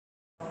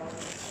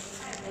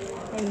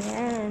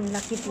Ayan,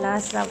 Lucky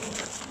Plaza.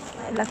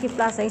 Lucky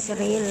Plaza is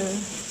real.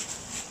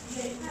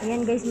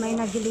 Ayan guys, may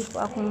nabili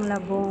po akong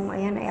labong.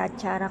 Ayan, ay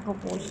atsara ko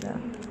po siya.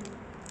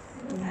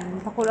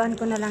 Ayan, pakuluan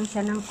ko na lang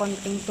siya ng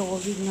konting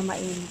tubig na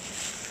mainit.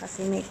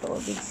 Kasi may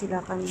tubig sila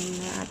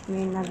kanina. At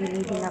may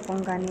nabili din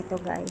akong ganito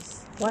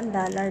guys. $1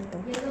 to.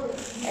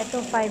 Ito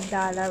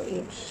 $5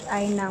 each.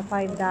 Ay na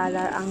 $5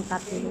 ang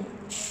tatlo.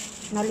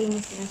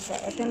 Nalinis na siya.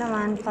 Ito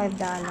naman $5.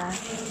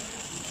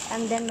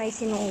 And then may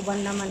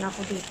sinuuban naman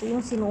ako dito. Yung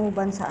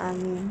sinuuban sa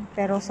amin.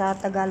 Pero sa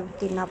Tagalog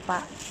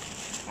tinapa.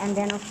 And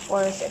then of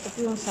course, ito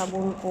po yung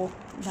sabon ko.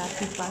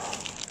 Dati pa.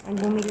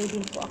 And bumili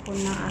din po ako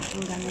ng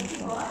aking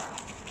ganito.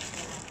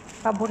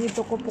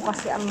 Paborito ko po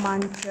kasi ang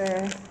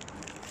muncher.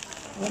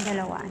 Yan,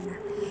 dalawa na.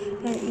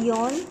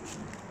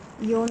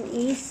 Yun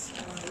is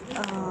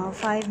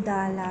 $5.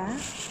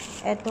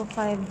 Ito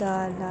 $5.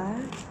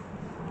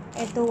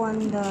 Ito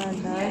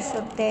 $1.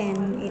 So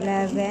 10,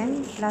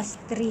 11 plus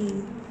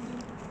 3.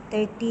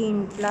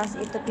 13 plus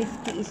ito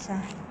 50 isa.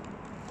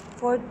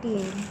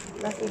 14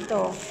 plus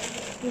ito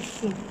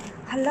 15.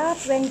 Hala,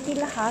 20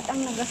 lahat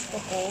ang nagasto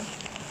ko.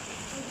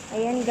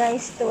 Ayan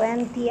guys,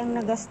 20 ang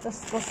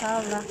nagastos ko sa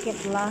Lucky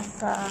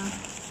Plaza.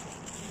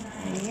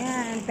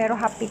 Ayan, pero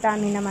happy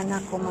tummy naman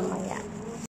ako mamaya.